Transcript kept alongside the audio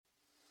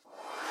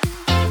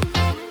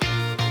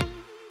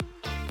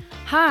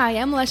Hi,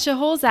 I'm Lesha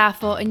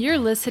Holzaffel, and you're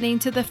listening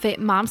to the Fit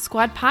Mom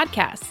Squad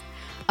podcast,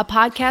 a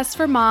podcast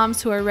for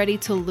moms who are ready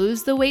to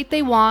lose the weight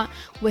they want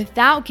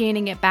without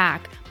gaining it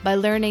back by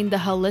learning the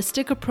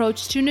holistic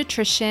approach to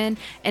nutrition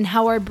and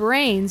how our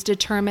brains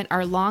determine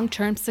our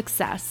long-term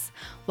success.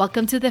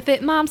 Welcome to the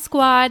Fit Mom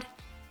Squad.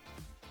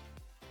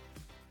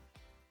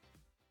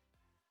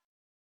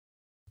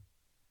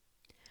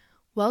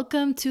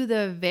 Welcome to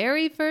the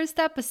very first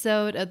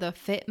episode of the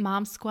Fit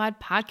Mom Squad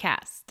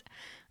podcast.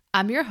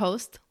 I'm your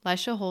host,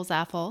 Lesha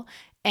Holzaffel,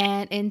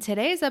 and in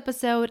today's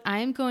episode, I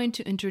am going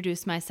to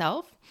introduce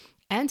myself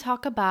and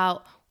talk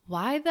about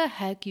why the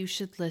heck you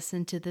should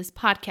listen to this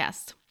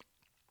podcast.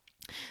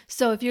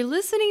 So if you're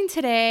listening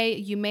today,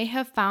 you may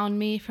have found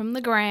me from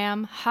the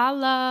gram,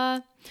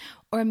 holla,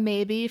 or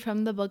maybe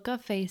from the Book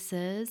of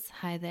Faces,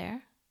 hi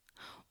there.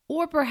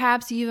 Or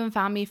perhaps you even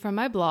found me from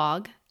my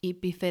blog,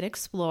 Eat Be Fit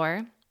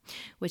Explore,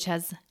 which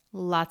has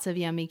lots of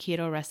yummy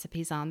keto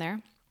recipes on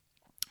there.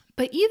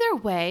 But either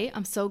way,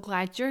 I'm so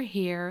glad you're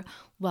here.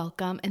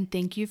 Welcome, and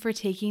thank you for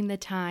taking the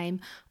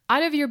time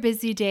out of your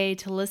busy day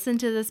to listen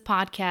to this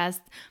podcast,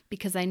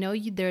 because I know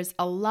there's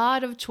a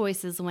lot of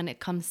choices when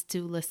it comes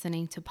to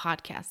listening to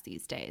podcasts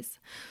these days.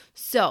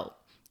 So,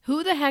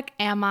 who the heck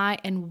am I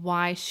and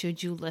why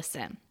should you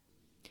listen?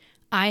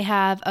 I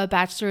have a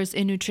bachelor's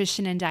in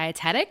nutrition and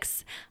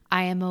dietetics.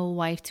 I am a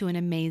wife to an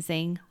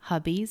amazing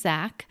hubby,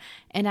 Zach,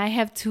 and I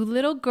have two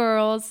little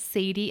girls,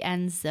 Sadie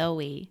and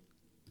Zoe.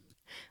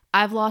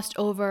 I've lost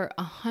over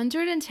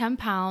 110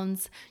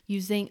 pounds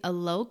using a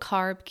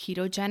low-carb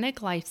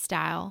ketogenic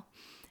lifestyle.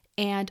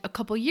 And a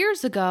couple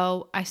years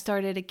ago, I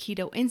started a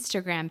keto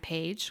Instagram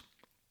page,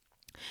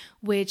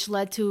 which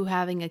led to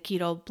having a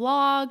keto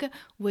blog,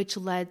 which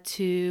led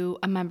to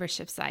a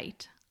membership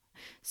site.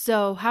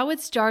 So how it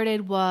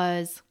started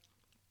was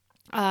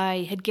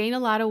I had gained a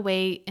lot of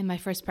weight in my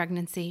first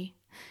pregnancy.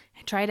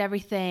 I tried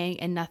everything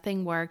and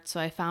nothing worked, so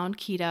I found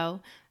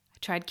keto.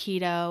 Tried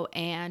keto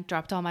and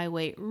dropped all my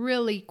weight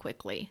really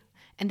quickly.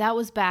 And that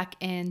was back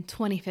in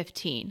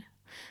 2015.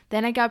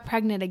 Then I got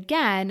pregnant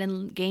again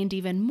and gained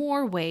even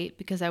more weight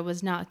because I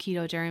was not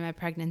keto during my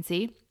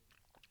pregnancy.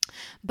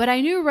 But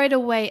I knew right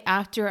away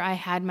after I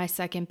had my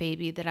second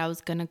baby that I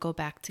was going to go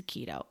back to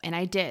keto. And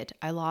I did.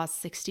 I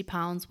lost 60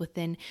 pounds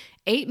within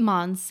 8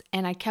 months.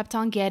 And I kept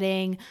on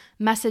getting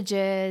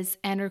messages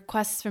and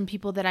requests from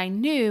people that I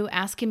knew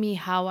asking me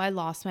how I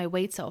lost my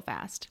weight so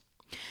fast.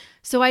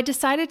 So I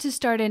decided to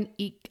start a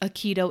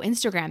keto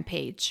Instagram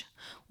page,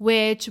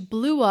 which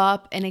blew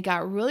up, and it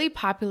got really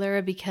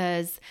popular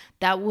because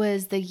that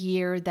was the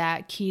year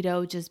that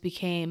keto just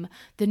became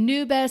the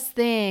new best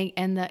thing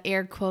and the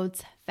air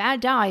quotes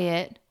fad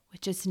diet,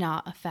 which is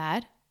not a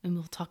fad. And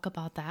we'll talk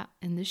about that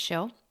in this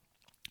show.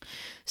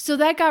 So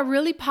that got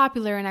really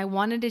popular, and I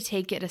wanted to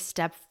take it a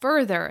step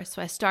further. So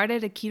I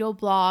started a keto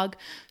blog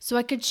so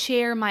I could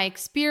share my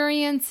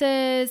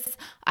experiences,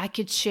 I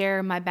could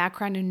share my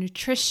background in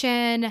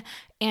nutrition,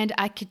 and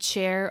I could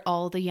share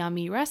all the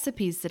yummy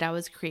recipes that I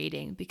was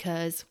creating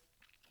because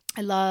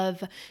I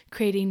love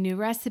creating new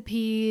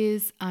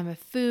recipes. I'm a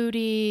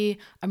foodie.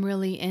 I'm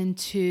really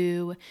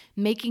into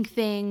making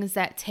things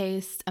that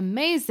taste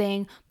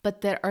amazing, but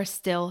that are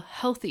still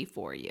healthy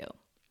for you.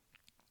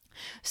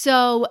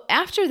 So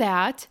after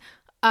that,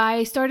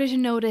 I started to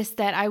notice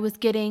that I was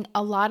getting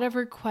a lot of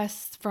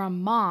requests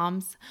from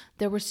moms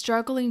that were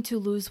struggling to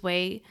lose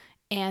weight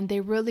and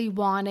they really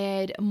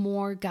wanted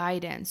more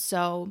guidance.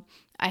 So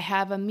I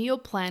have a meal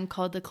plan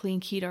called the Clean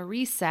Keto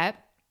Reset,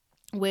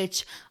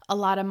 which a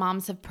lot of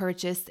moms have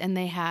purchased and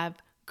they have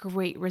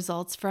great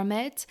results from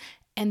it.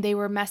 And they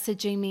were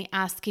messaging me,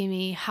 asking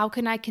me, how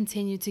can I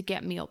continue to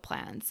get meal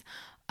plans?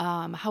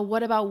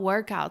 What about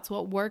workouts?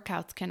 What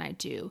workouts can I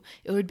do?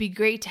 It would be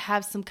great to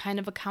have some kind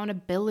of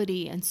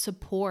accountability and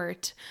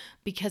support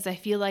because I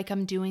feel like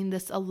I'm doing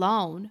this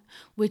alone,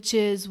 which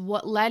is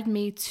what led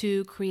me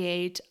to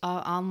create an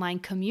online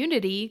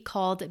community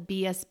called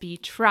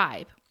BSB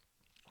Tribe.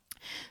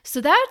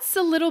 So that's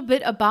a little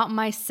bit about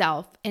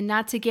myself, and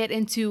not to get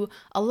into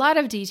a lot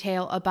of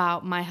detail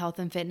about my health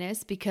and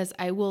fitness because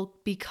I will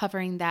be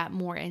covering that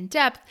more in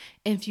depth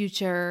in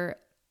future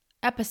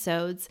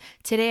episodes.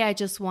 Today, I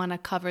just want to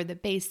cover the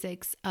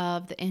basics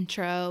of the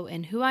intro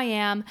and who I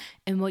am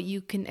and what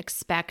you can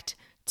expect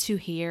to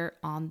hear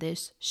on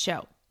this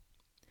show.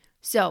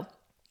 So,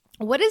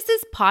 what is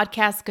this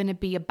podcast going to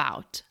be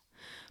about?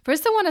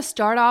 First, I want to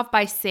start off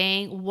by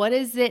saying, what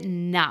is it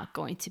not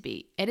going to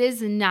be? It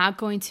is not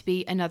going to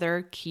be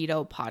another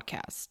keto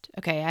podcast.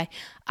 Okay,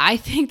 I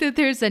think that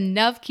there's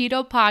enough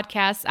keto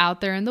podcasts out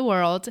there in the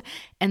world,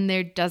 and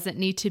there doesn't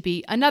need to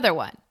be another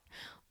one.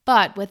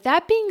 But with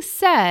that being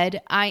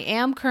said, I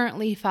am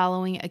currently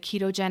following a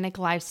ketogenic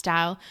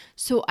lifestyle,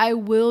 so I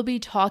will be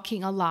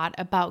talking a lot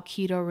about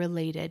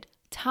keto-related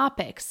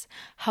topics.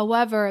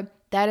 However,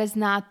 that is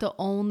not the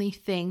only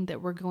thing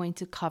that we're going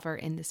to cover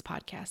in this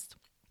podcast.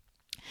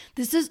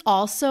 This is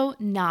also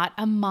not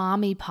a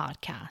mommy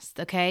podcast,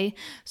 okay?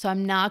 So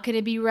I'm not going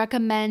to be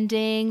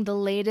recommending the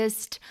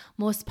latest,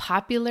 most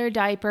popular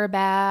diaper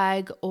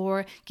bag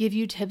or give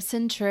you tips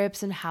and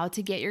trips on how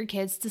to get your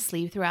kids to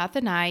sleep throughout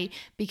the night,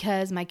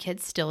 because my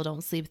kids still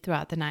don't sleep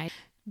throughout the night.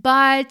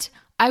 But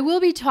I will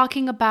be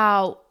talking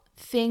about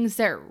things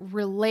that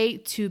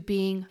relate to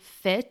being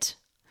fit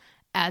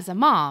as a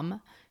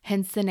mom,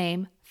 hence the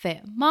name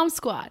Fit Mom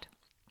Squad.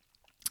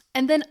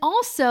 And then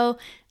also,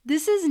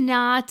 this is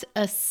not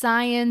a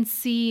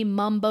science-y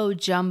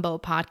mumbo-jumbo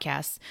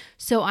podcast,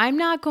 so I'm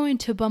not going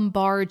to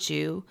bombard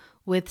you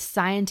with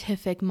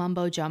scientific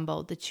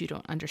mumbo-jumbo that you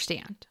don't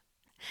understand.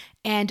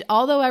 And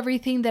although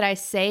everything that I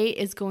say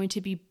is going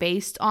to be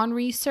based on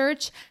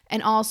research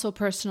and also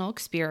personal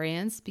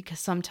experience, because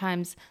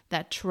sometimes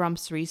that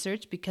trumps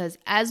research, because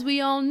as we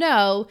all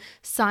know,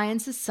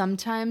 science is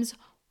sometimes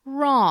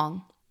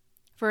wrong.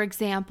 For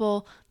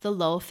example, the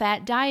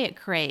low-fat diet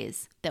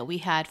craze that we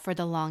had for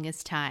the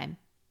longest time.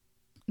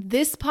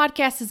 This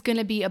podcast is going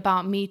to be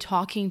about me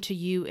talking to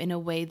you in a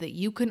way that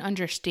you can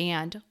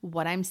understand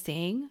what I'm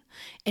saying,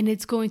 and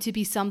it's going to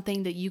be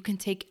something that you can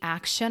take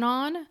action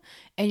on,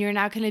 and you're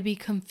not going to be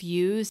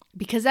confused,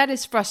 because that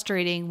is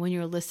frustrating when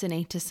you're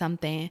listening to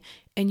something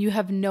and you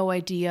have no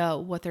idea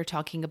what they're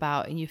talking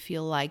about and you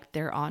feel like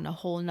they're on a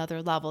whole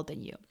nother level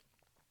than you.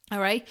 All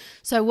right,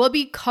 so I will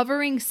be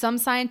covering some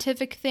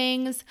scientific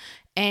things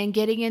and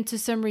getting into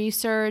some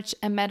research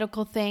and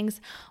medical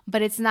things,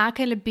 but it's not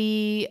going to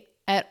be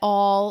at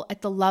all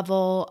at the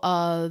level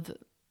of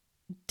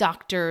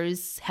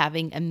doctors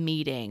having a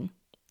meeting,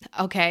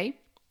 okay?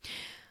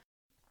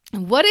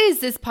 What is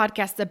this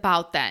podcast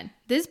about then?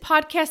 This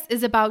podcast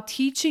is about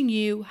teaching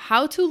you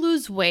how to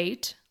lose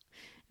weight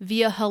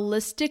via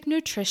holistic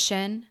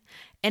nutrition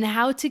and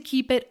how to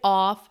keep it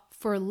off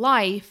for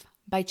life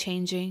by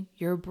changing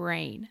your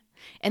brain.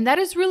 And that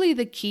is really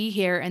the key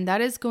here, and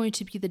that is going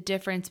to be the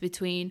difference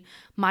between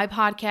my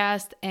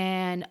podcast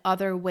and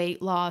other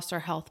weight loss or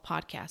health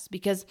podcasts,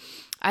 because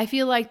I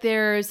feel like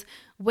there's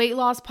weight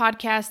loss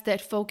podcasts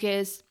that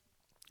focus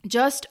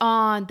just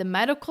on the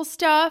medical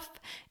stuff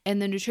and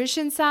the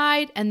nutrition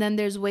side, and then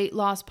there's weight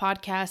loss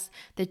podcasts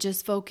that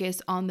just focus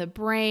on the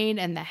brain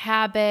and the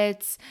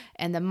habits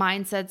and the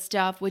mindset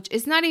stuff, which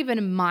is not even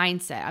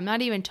mindset. I'm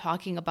not even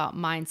talking about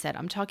mindset.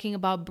 I'm talking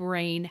about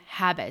brain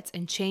habits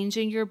and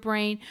changing your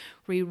brain,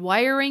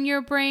 rewiring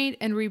your brain,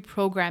 and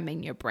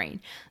reprogramming your brain.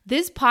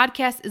 This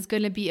podcast is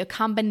going to be a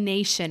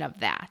combination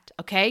of that,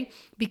 okay?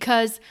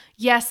 Because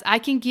yes, I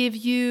can give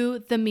you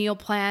the meal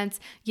plans.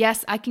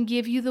 Yes, I can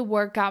give you the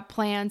workout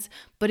plans.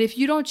 But if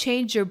you don't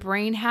change your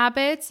brain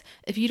habits,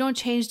 if you don't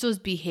change those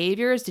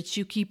behaviors that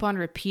you keep on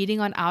repeating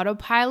on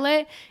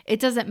autopilot, it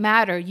doesn't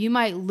matter. You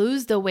might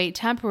lose the weight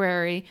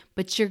temporary,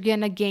 but you're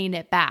going to gain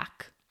it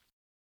back.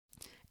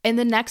 In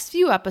the next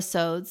few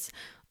episodes,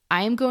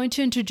 I am going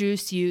to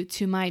introduce you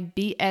to my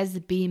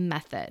BSB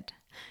method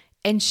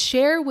and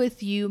share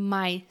with you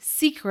my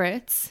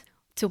secrets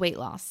to weight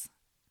loss.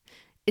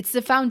 It's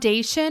the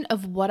foundation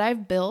of what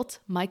I've built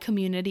my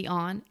community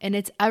on, and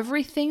it's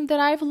everything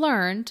that I've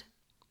learned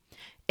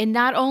in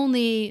not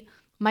only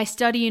my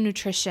study in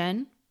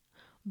nutrition,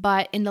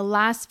 but in the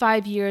last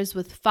 5 years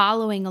with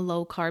following a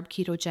low-carb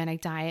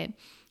ketogenic diet,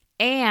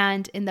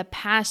 and in the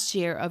past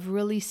year of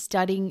really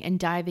studying and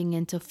diving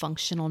into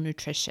functional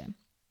nutrition.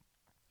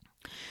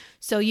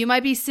 So you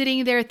might be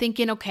sitting there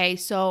thinking, okay,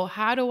 so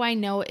how do I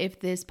know if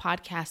this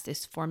podcast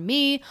is for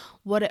me?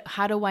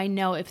 How do I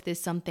know if this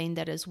is something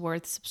that is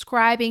worth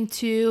subscribing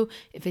to,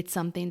 if it's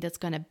something that's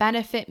going to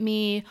benefit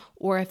me,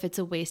 or if it's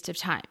a waste of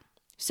time?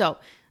 So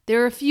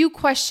there are a few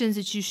questions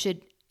that you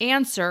should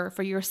answer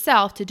for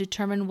yourself to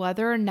determine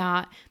whether or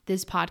not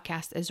this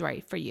podcast is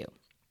right for you.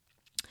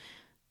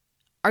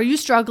 Are you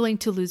struggling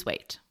to lose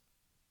weight?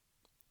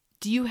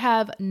 Do you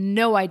have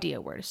no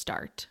idea where to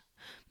start?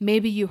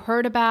 Maybe you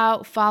heard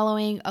about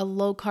following a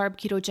low-carb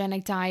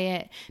ketogenic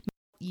diet.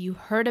 You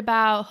heard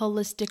about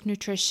holistic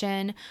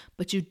nutrition,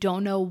 but you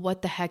don't know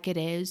what the heck it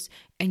is,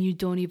 and you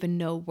don't even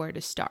know where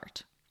to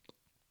start.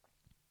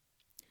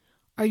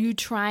 Are you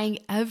trying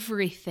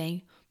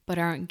everything but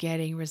aren't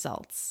getting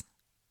results?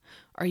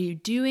 Are you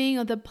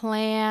doing the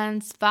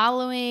plans,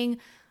 following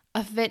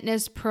a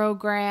fitness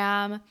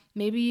program,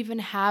 maybe even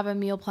have a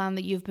meal plan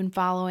that you've been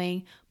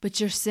following, but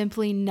you're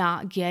simply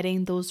not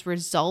getting those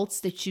results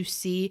that you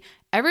see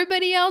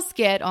everybody else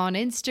get on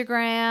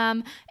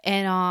Instagram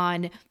and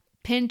on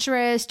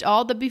Pinterest,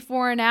 all the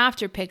before and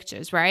after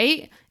pictures,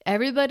 right?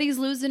 Everybody's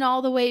losing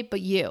all the weight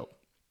but you.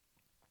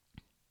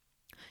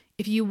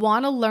 If you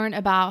want to learn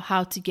about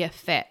how to get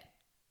fit,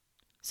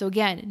 so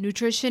again,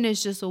 nutrition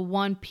is just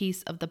one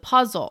piece of the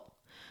puzzle.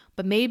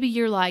 But maybe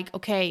you're like,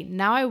 okay,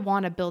 now I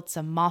want to build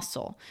some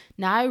muscle.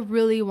 Now I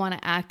really want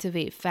to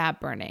activate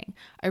fat burning.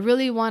 I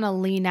really want to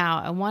lean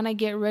out. I want to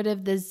get rid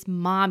of this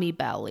mommy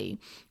belly.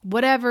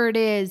 Whatever it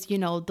is,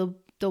 the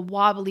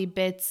wobbly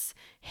bits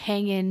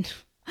hanging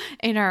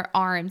in our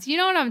arms. You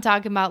know what I'm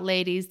talking about,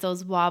 ladies?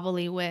 Those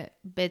wobbly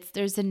bits.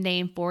 There's a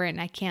name for it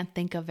and I can't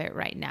think of it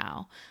right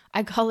now.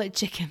 I call it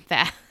chicken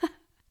fat.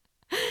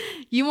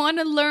 You want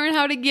to learn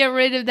how to get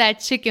rid of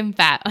that chicken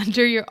fat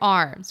under your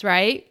arms,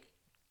 right?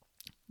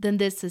 Then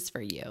this is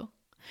for you.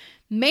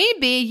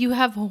 Maybe you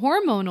have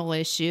hormonal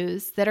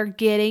issues that are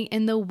getting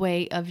in the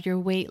way of your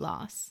weight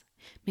loss.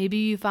 Maybe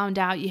you found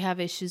out you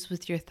have issues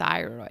with your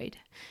thyroid.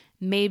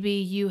 Maybe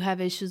you have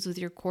issues with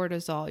your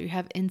cortisol. You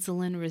have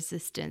insulin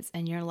resistance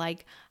and you're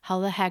like, how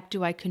the heck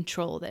do I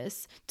control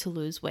this to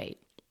lose weight?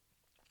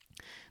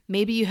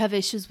 Maybe you have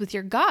issues with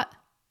your gut.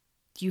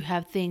 Do you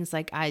have things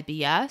like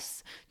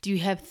IBS? Do you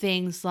have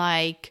things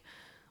like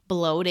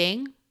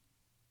bloating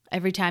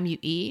every time you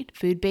eat,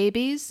 food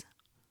babies?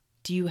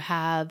 Do you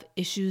have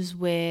issues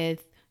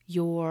with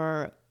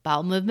your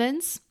bowel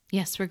movements?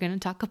 Yes, we're going to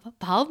talk about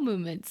bowel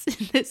movements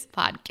in this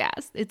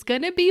podcast. It's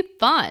going to be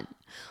fun.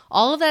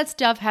 All of that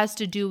stuff has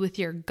to do with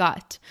your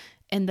gut.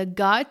 And the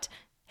gut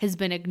has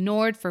been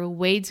ignored for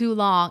way too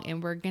long,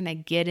 and we're going to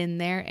get in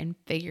there and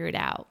figure it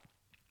out.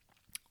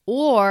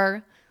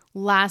 Or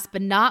last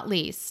but not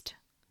least,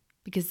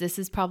 because this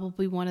is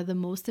probably one of the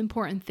most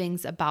important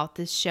things about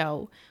this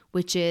show,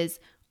 which is,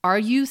 are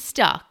you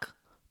stuck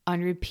on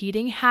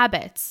repeating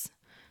habits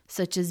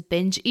such as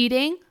binge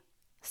eating,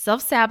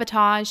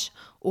 self-sabotage,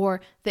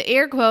 or the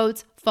air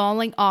quotes,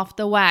 falling off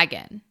the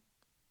wagon?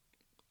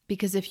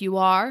 Because if you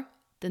are,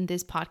 then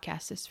this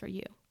podcast is for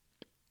you.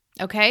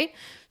 Okay?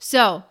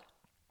 So,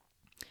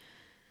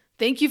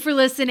 thank you for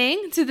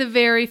listening to the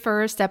very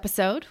first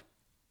episode.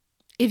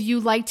 If you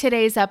like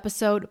today's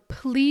episode,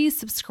 please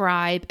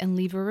subscribe and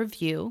leave a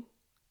review.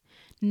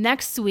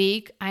 Next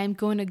week, I am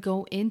going to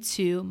go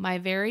into my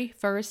very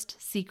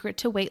first secret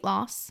to weight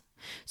loss.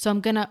 So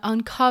I'm going to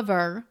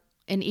uncover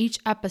in each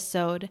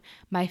episode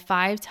my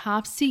 5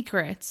 top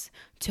secrets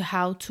to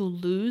how to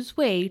lose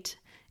weight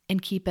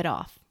and keep it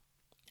off.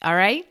 All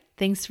right?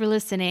 Thanks for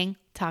listening.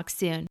 Talk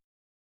soon.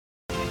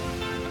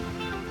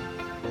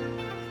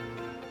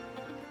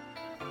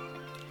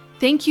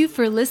 Thank you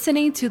for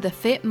listening to the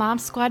Fit Mom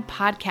Squad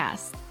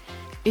podcast.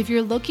 If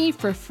you're looking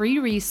for free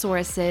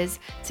resources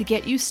to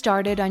get you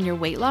started on your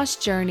weight loss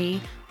journey,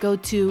 go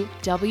to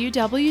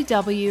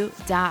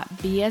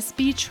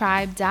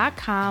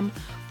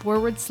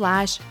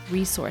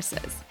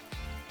www.bsbtribe.com/resources.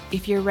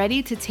 If you're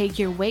ready to take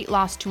your weight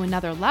loss to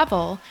another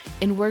level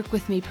and work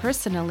with me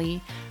personally,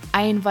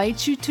 I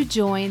invite you to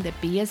join the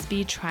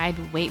BSB Tribe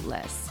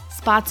waitlist.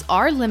 Spots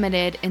are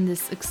limited in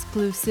this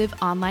exclusive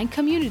online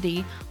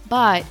community,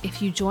 but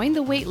if you join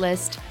the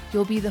waitlist,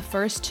 you'll be the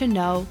first to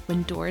know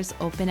when doors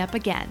open up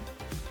again.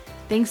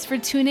 Thanks for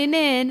tuning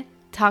in.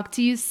 Talk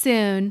to you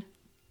soon.